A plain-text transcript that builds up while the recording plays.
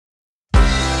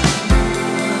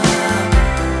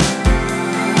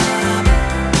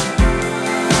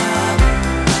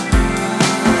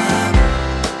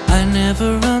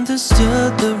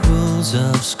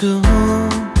hours of school.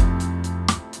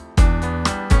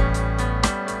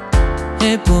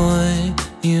 Hey boy,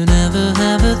 you never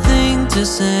have a thing to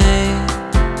say,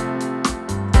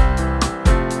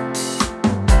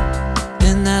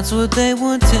 and that's what they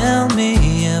would tell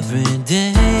me every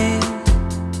day.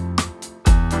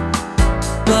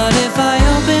 But if I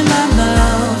open my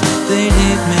mouth, they'd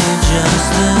hate me just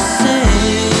the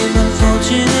same.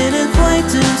 Unfortunate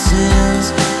acquaintances,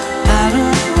 I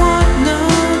don't want no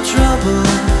trouble.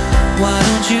 Why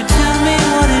don't you tell me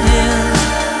what it is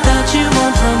that you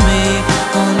want from me,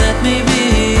 or let me be?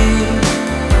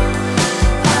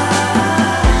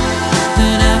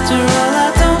 And after all, I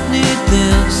don't need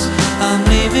this. I'm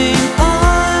leaving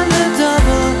on the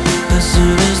double. As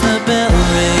soon as the bell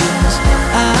rings,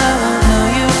 I won't know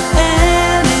you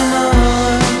anymore.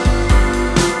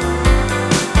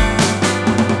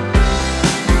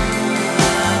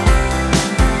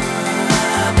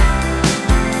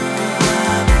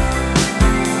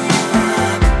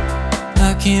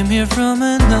 I came here from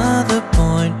another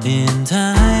point in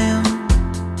time.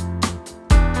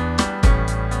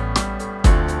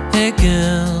 Hey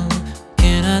girl,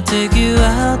 can I take you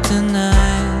out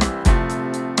tonight?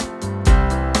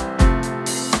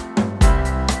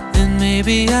 And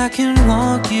maybe I can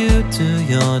walk you to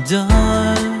your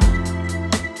door.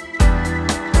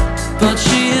 But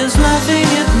she is laughing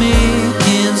at me,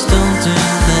 kids don't do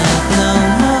that no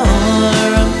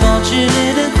more.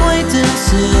 Unfortunate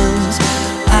acquaintances,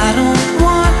 I don't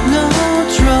want no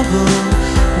trouble.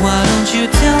 Why don't you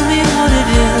tell me what it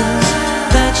is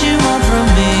that you want from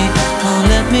me, or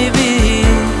let me be?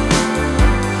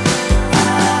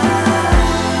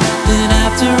 And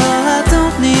after all, I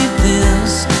don't need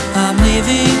this. I'm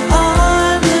leaving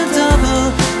on the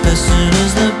double. As soon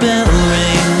as the bell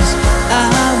rings, I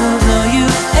won't know you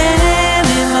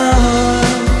anymore.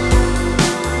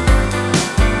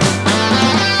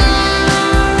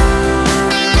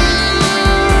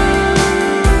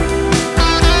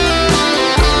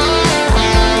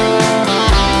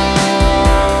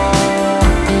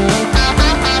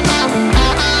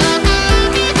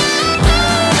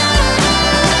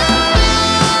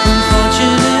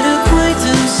 Unfortunate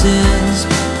acquaintances,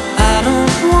 I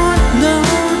don't want no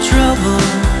trouble.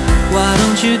 Why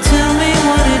don't you tell me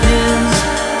what it is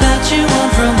that you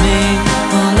want from me,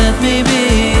 or let me be?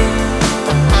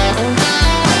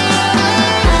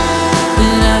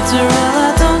 And after all,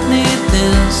 I don't need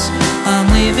this. I'm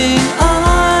leaving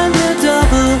on the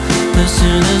double. As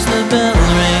soon as the bell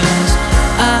rings,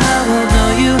 I won't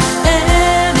know you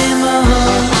anymore.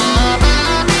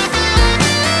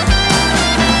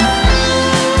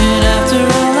 And after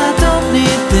all, I don't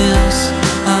need this.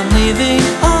 I'm leaving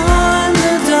on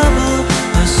the double.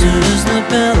 As soon as the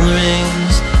bell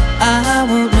rings, I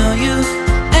won't